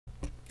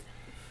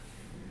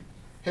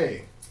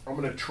Hey, I'm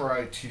going to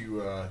try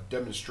to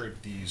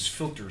demonstrate these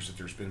filters that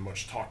there's been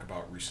much talk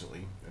about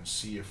recently and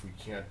see if we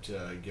can't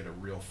get a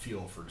real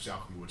feel for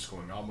exactly what's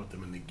going on with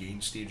them in the gain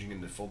staging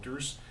in the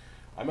filters.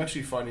 I'm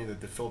actually finding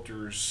that the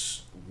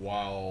filters,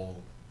 while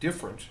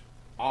different,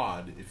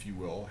 odd if you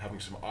will, having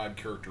some odd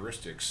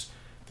characteristics,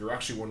 they're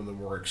actually one of the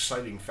more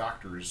exciting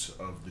factors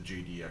of the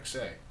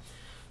JDXA.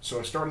 So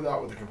I started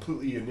out with a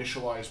completely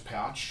initialized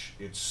patch.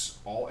 It's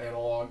all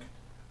analog.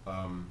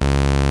 I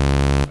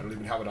don't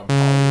even have it on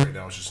power right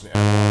now. It's just an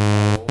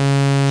analog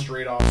model,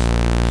 straight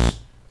oscillators.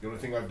 The only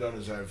thing I've done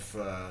is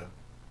I've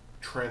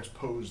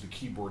transposed the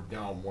keyboard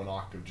down one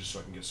octave just so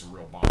I can get some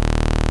real body,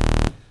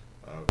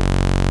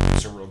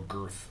 some real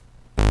girth.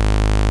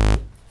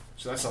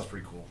 So that sounds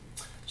pretty cool.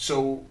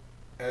 So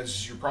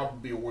as you're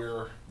probably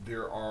aware,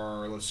 there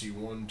are, let's see,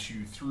 1,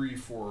 2, 3,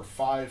 4,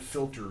 5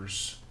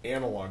 filters,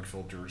 analog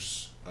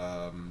filters,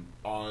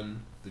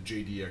 on the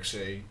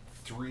JDXA.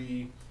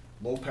 3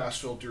 low-pass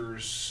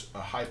filters,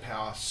 a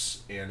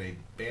high-pass, and a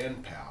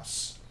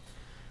band-pass.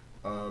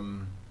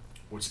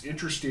 What's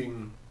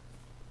interesting,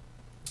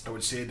 I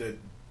would say that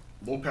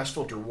low-pass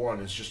filter 1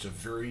 is just a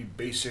very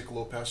basic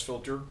low-pass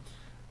filter.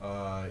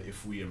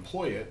 If we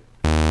employ it,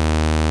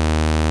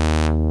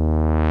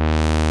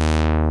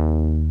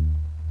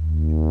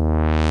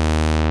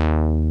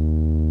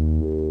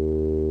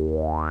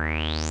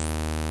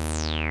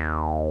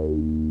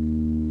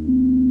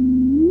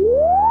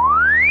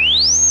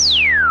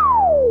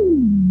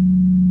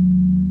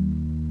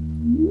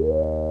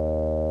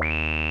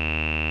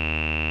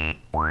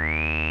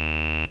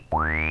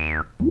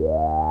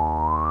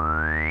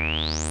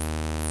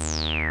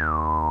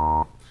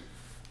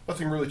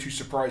 nothing really too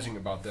surprising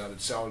about that.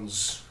 It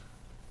sounds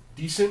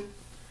decent.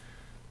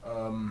 I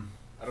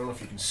don't know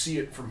if you can see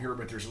it from here,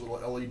 but there's a little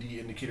LED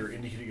indicator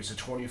indicating it's a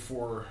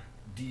 24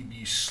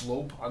 dB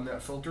slope on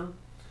that filter.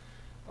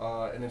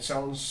 And it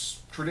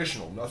sounds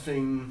traditional.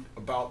 Nothing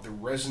about the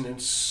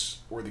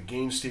resonance or the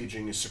gain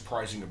staging is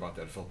surprising about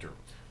that filter.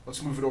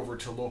 Let's move it over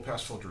to low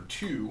pass filter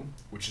 2,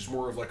 which is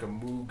more of like a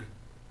Moog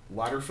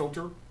ladder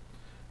filter.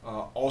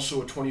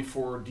 Also a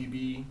 24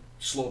 dB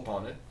slope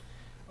on it.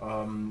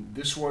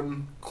 This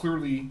one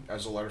clearly,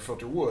 as a ladder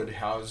filter would,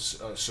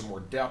 has some more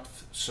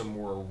depth, some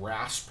more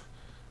rasp,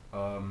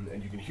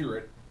 and you can hear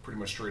it pretty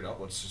much straight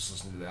up. Let's just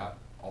listen to that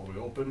all the way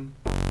open.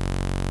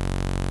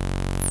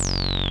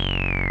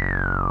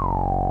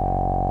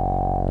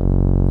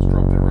 Let's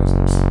drop that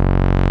resonance.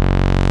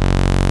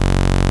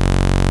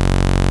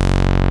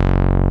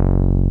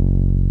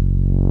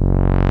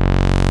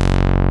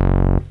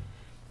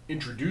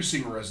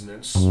 Introducing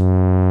resonance.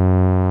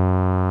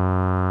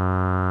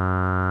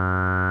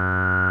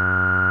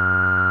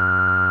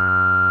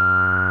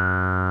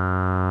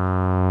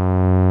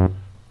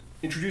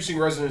 Introducing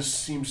resonance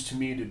seems to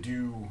me to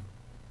do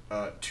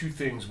two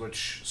things,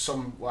 which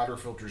some ladder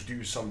filters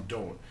do, some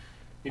don't.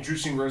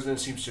 Introducing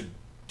resonance seems to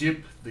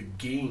dip the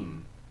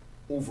gain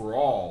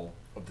overall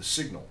of the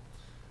signal,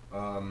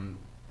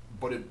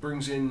 but it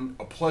brings in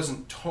a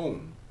pleasant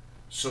tone.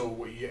 So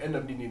what you end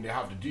up needing to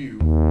have to do, you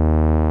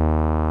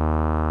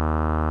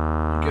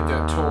get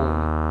that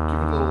tone, give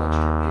it a little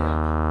extra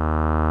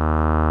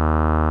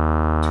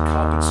amp to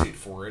compensate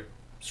for it,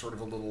 sort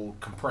of a little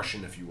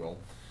compression, if you will.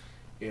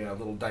 A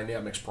little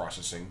dynamics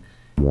processing,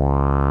 and then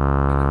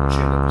what you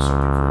end up with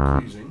something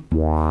very pleasing.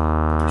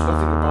 But there's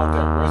nothing about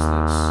that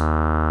resonance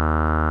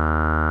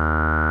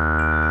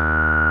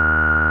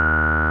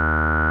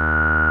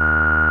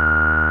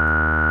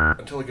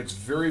until it gets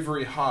very,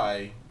 very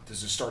high.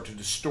 Does it start to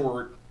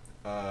distort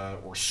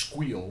or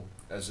squeal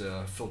as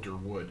a filter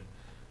would,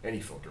 any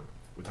filter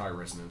with high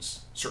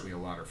resonance, certainly a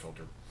ladder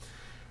filter.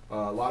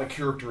 A lot of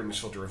character in this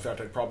filter. In fact,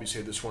 I'd probably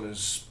say this one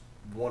is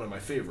one of my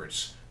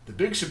favorites. The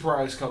big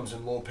surprise comes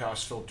in low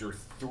pass filter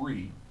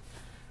 3.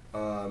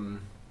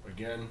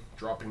 Again,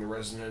 dropping the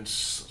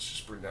resonance. Let's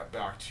just bring that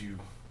back to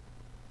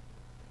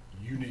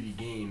unity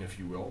gain, if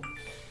you will.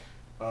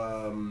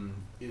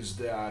 Is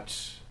that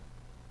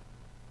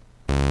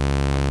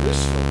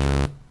this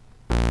filter,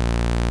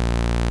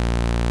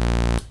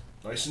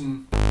 nice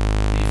and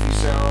beefy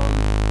sound.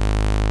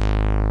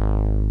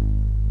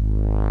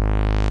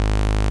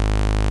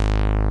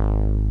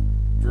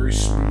 Very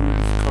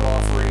smooth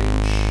cutoff range.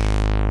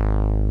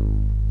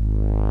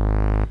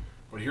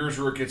 Here's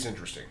where it gets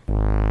interesting.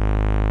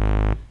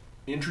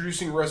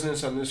 Introducing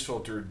resonance on this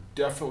filter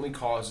definitely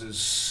causes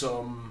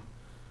some,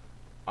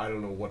 I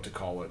don't know what to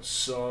call it,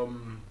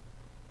 some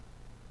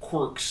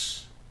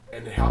quirks,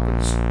 and it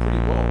happens pretty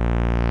well.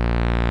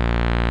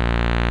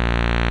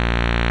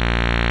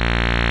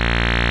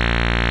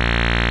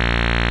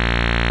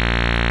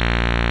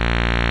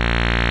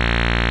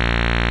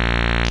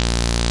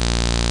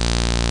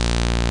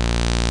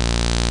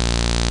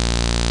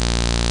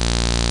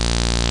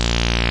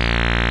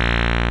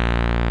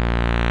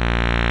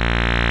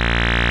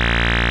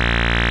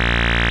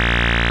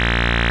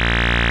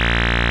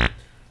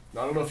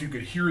 I don't know if you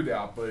could hear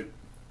that, but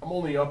I'm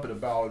only up at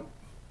about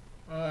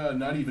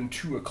not even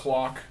 2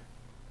 o'clock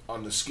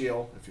on the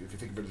scale, if you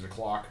think of it as a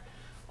clock.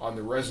 on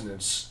the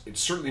resonance.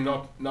 It's certainly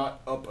not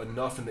up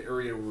enough in the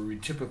area where we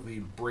typically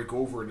break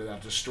over into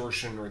that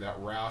distortion or that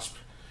rasp,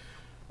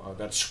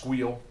 that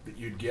squeal that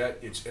you'd get.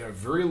 It's at a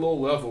very low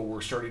level.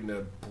 We're starting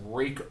to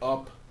break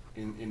up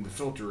in the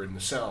filter, in the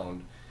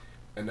sound,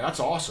 and that's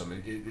awesome.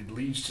 It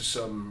leads to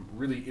some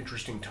really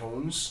interesting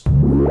tones.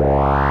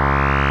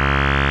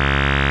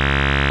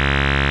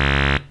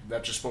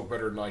 That just spoke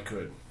better than I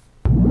could.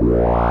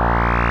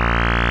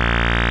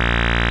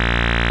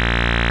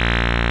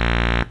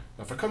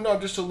 Now, if I come down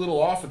just a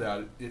little off of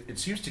that, it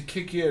seems to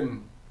kick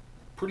in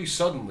pretty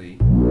suddenly.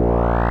 It's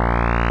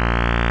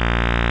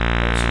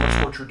a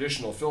much more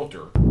traditional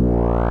filter,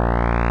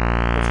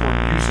 much more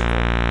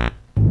musical.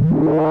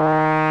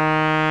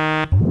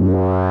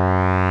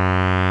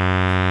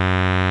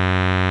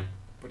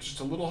 But just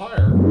a little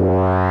higher.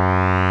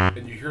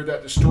 And you hear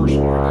that distortion,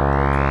 you hear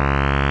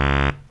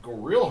that go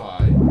real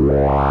high. And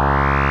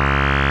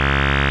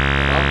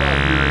I'm not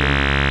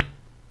hearing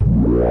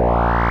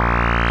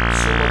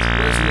so much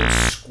resonant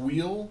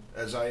squeal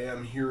as I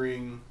am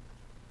hearing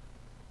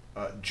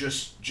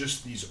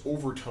just these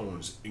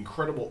overtones,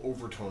 incredible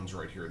overtones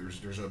right here.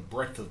 There's a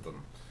breadth of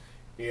them.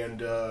 And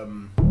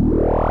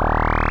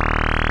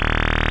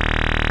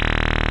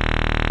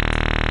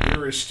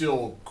there is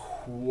still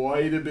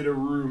quite a bit of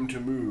room to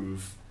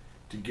move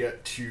to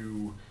get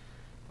to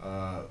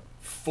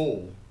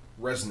full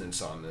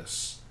resonance on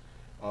this.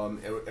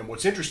 And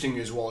what's interesting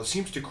is, while it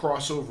seems to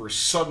cross over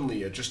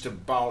suddenly at just a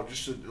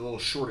little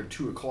short of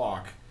 2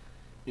 o'clock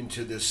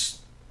into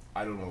this,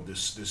 I don't know,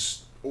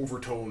 this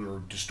overtone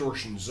or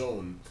distortion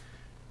zone,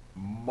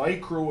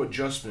 micro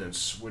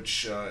adjustments,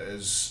 which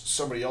as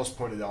somebody else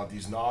pointed out,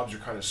 these knobs are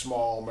kind of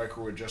small.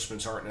 Micro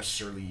adjustments aren't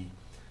necessarily,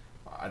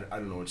 I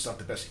don't know, it's not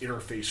the best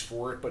interface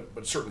for it,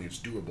 but certainly it's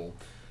doable.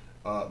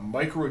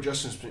 Micro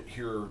adjustments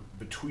here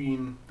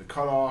between the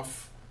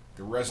cutoff,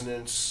 the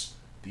resonance,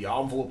 the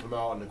envelope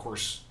amount, and of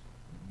course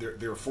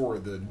therefore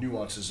the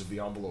nuances of the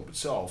envelope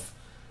itself,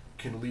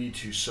 can lead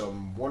to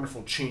some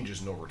wonderful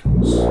changes in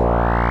overtones.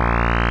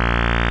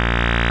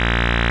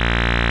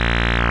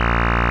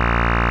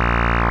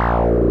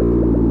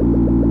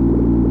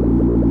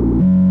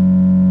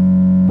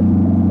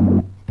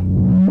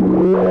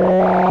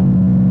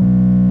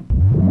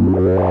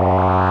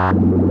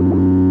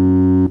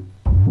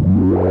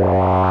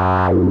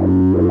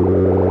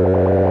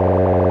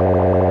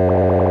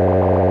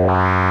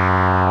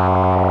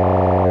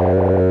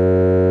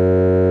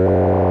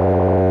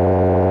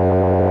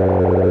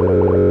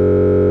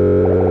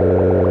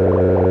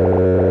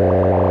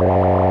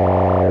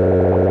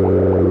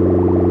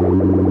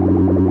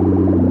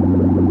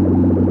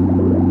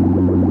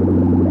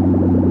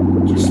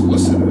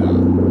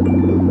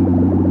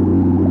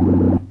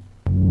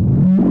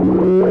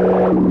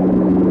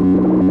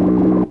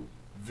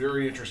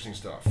 Interesting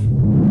stuff.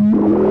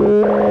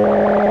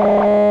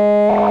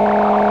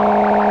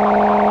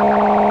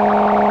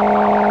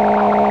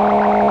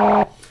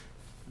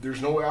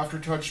 There's no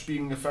aftertouch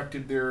being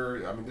affected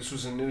there. I mean, this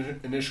was an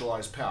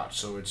initialized patch,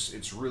 so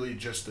it's really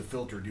just the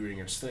filter doing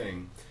its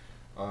thing.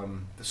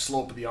 The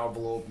slope of the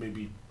envelope,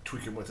 maybe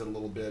tweaking with it a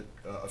little bit,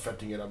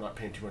 affecting it. I'm not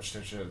paying too much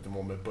attention to it at the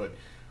moment, but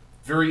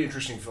very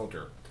interesting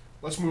filter.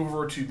 Let's move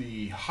over to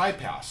the high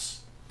pass.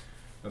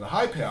 Now the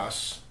high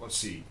pass, let's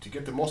see, to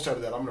get the most out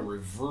of that, I'm going to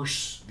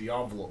reverse the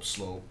envelope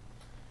slope,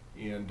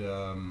 and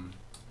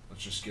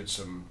let's just get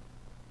something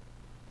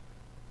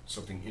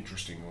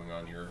interesting going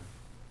on here.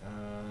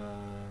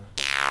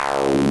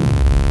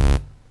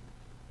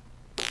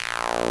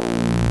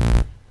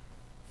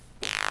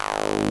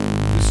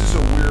 This is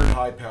a weird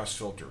high pass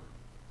filter,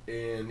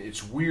 and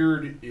it's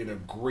weird in a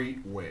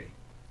great way.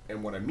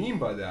 And what I mean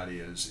by that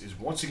is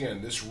once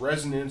again, this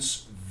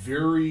resonance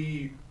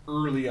very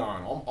early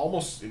on,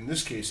 almost in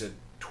this case at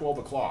 12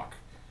 o'clock,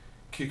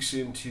 kicks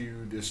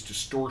into this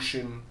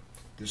distortion,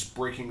 this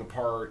breaking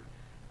apart,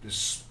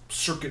 this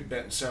circuit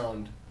bent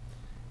sound.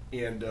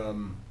 And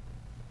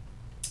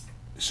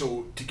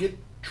so to get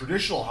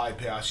traditional high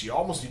pass, you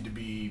almost need to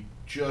be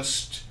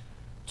just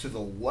to the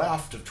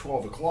left of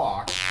 12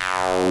 o'clock.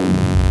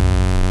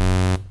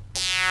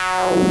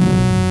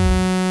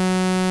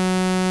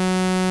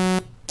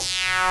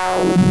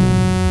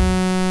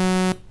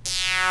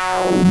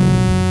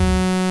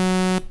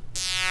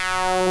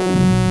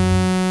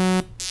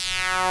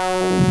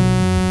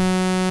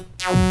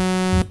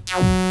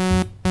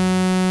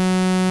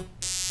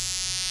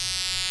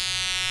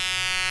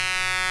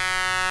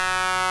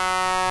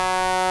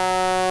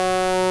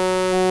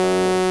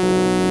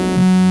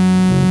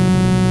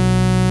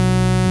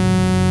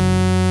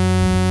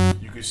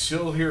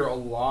 Still hear a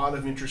lot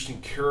of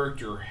interesting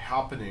character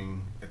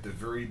happening at the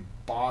very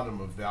bottom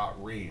of that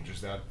range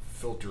as that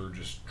filter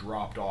just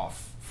dropped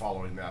off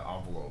following that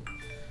envelope.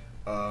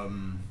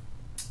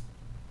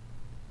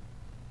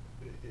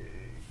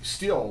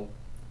 Still,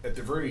 at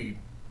the very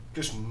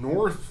just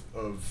north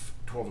of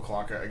 12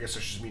 o'clock, I guess I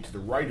should mean to the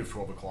right of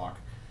 12 o'clock,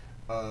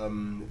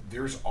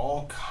 there's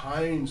all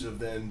kinds of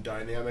then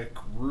dynamic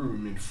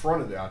room in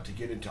front of that to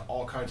get into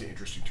all kinds of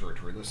interesting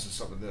territory. Listen to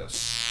some of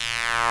this.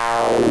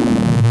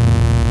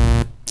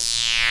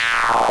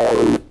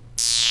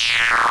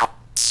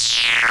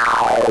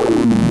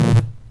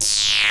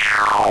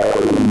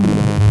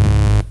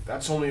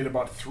 That's only at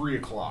about 3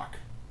 o'clock.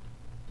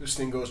 This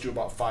thing goes to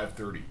about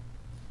 5:30.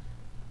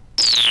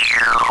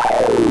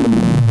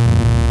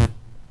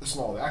 Listen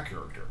to all that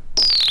character.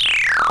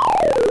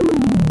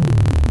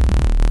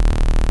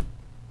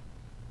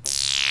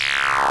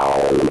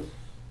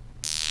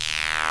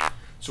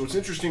 So what's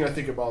interesting, I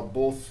think, about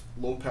both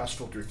low-pass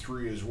filter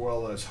 3 as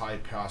well as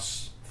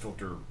high-pass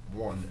filter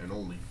 1 and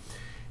only,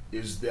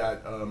 is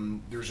that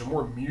there's a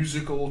more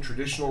musical,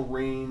 traditional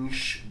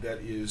range that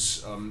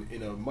is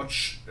in a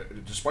much,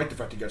 despite the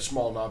fact you got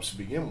small knobs to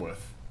begin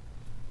with,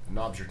 the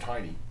knobs are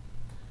tiny,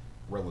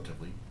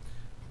 relatively,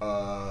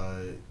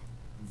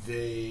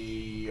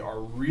 they are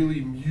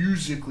really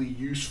musically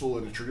useful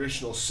in a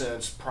traditional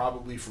sense,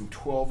 probably from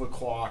 12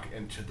 o'clock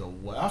and to the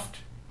left,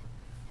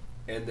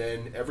 and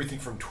then everything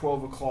from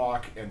 12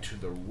 o'clock and to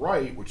the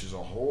right, which is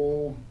a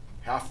whole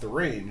half the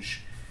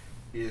range,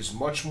 is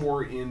much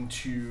more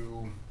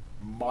into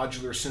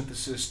modular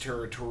synthesis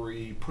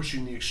territory,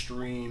 pushing the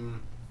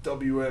extreme,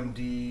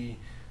 WMD,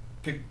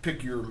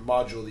 pick your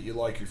module that you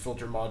like, your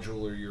filter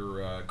module or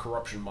your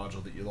corruption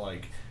module that you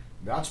like.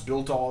 That's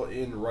built all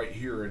in right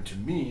here, and to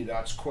me,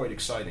 that's quite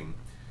exciting.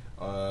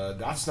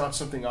 That's not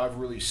something I've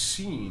really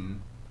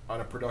seen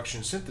on a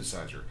production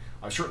synthesizer.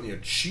 I've certainly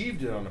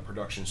achieved it on a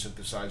production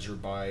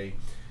synthesizer by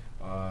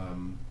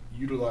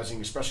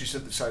utilizing especially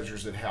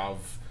synthesizers that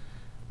have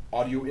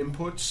audio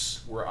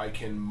inputs where I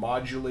can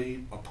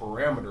modulate a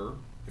parameter.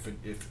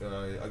 If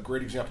a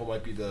great example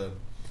might be the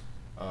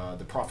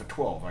Prophet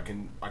 12. I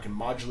can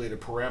modulate a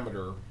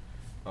parameter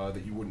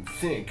that you wouldn't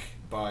think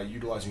by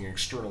utilizing an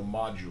external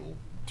module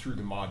through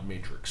the mod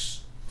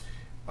matrix.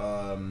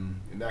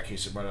 In that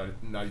case, it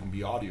might not even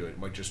be audio. It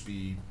might just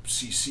be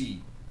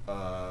CC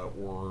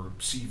or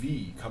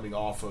CV coming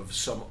off of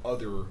some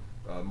other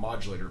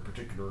modulator,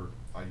 particular.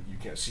 You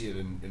can't see it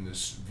in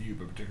this view,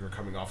 but particular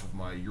coming off of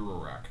my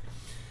Eurorack.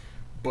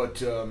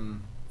 But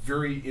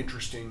very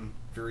interesting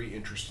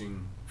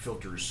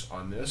filters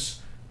on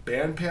this.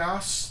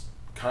 Bandpass,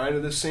 kind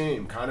of the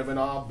same, kind of an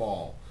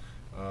oddball.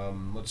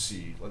 Let's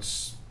see,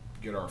 let's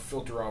get our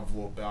filter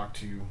envelope back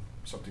to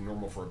something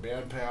normal for a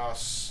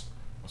bandpass.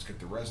 Let's get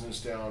the resonance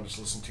down, just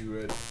listen to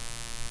it.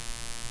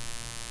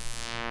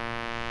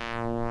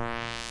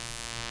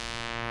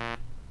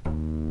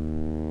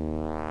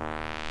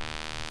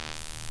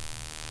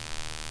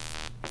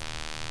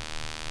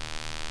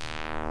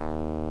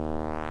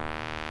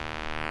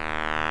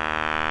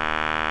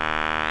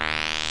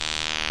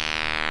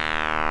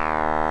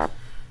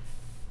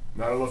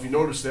 Now, I don't know if you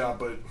noticed that,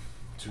 but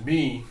to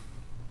me,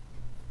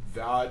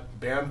 that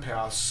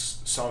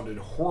bandpass sounded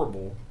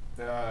horrible.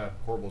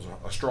 Horrible is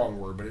a strong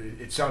word, but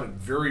it sounded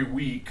very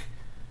weak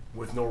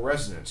with no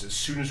resonance. As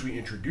soon as we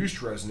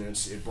introduced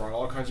resonance, it brought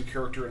all kinds of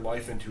character and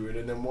life into it,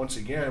 and then once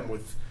again,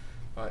 with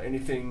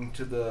anything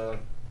to the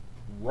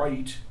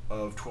right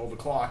of 12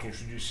 o'clock,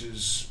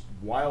 introduces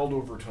wild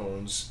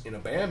overtones in a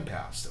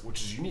bandpass,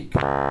 which is unique.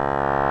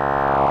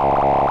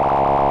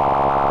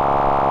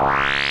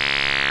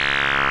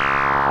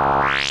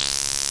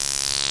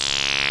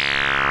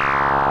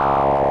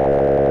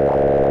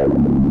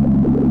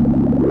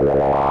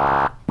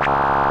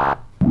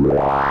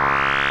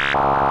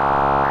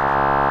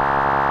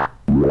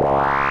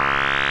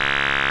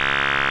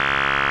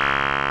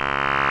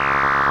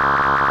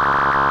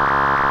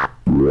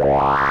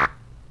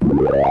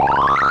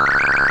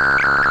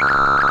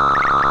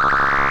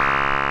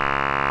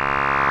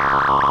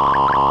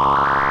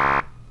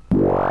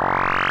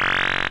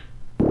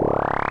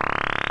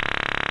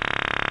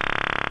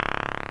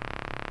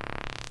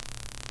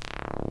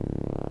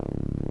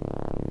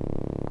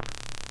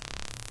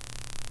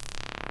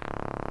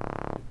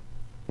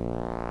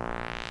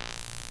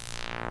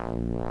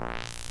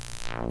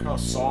 Look how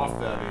soft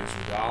that is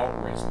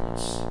without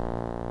resonance.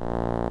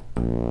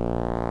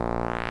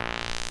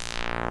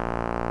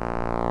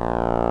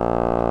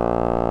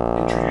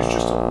 Introduce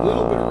just a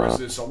little bit of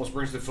resonance, almost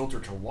brings the filter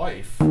to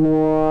life.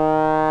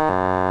 More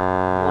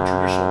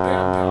traditional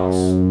bandpass.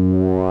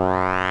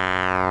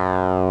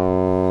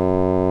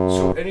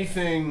 So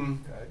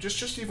anything,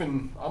 just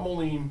even, I'm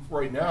only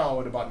right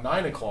now at about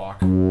 9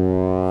 o'clock.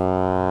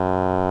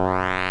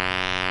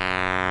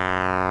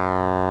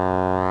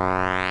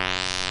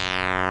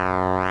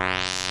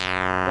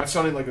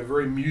 Sounding like a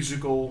very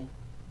musical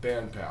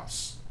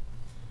bandpass.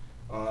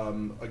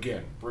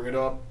 Again, bring it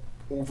up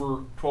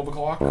over 12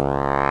 o'clock.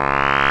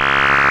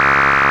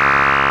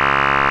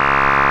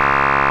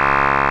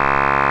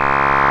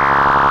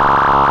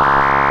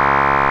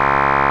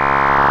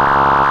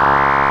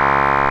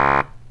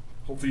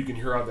 Hopefully you can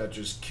hear how that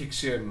just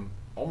kicks in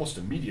almost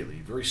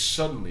immediately, very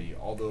suddenly,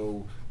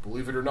 although,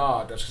 believe it or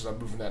not, that's because I'm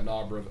moving that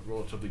knob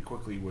relatively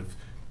quickly with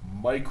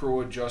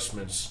micro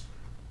adjustments.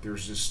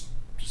 There's this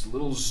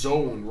little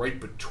zone right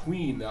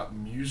between that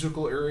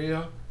musical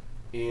area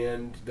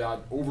and that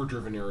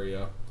overdriven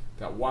area,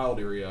 that wild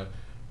area,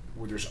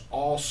 where there's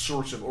all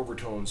sorts of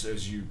overtones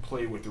as you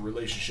play with the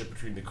relationship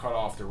between the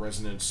cutoff, the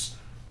resonance,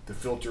 the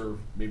filter,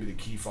 maybe the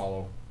key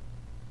follow.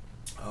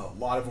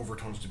 lot of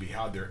overtones to be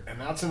had there, and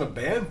that's in a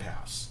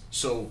bandpass.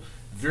 So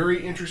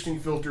very interesting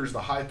filters,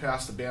 the high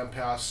pass, the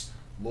bandpass,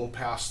 low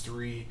pass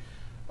 3,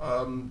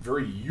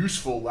 very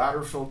useful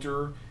ladder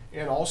filter,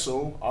 and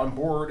also on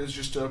board is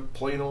just a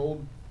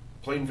plain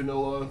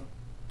vanilla,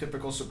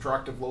 typical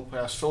subtractive low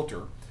pass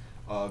filter.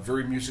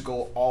 Very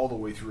musical all the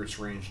way through its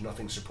range,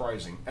 nothing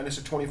surprising, and it's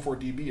a 24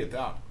 dB at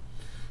that.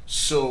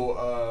 So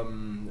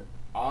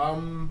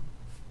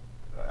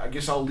I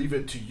guess I'll leave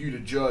it to you to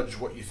judge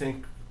what you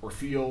think or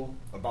feel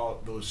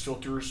about those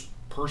filters.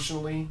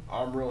 Personally,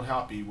 I'm real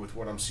happy with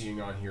what I'm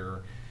seeing on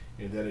here,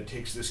 and that it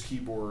takes this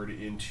keyboard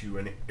into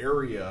an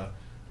area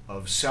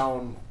of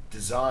sound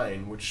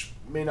design which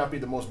may not be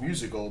the most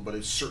musical, but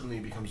it certainly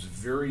becomes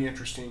very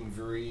interesting,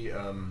 very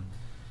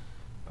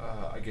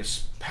I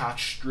guess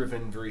patch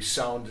driven, very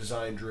sound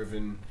design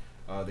driven,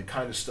 the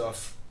kind of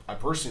stuff I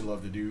personally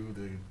love to do.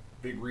 The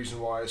big reason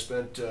why I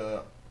spent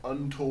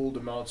untold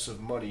amounts of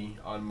money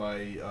on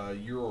my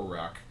Euro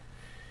rack,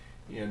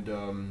 and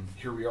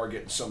here we are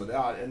getting some of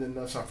that. And then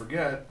let's not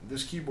forget,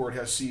 this keyboard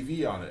has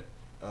CV on it,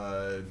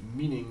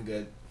 meaning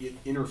that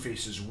it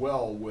interfaces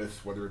well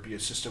with whether it be a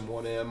System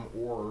 1M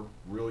or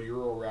real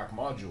Euro rack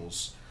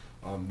modules.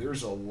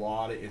 There's a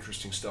lot of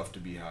interesting stuff to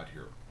be had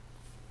here.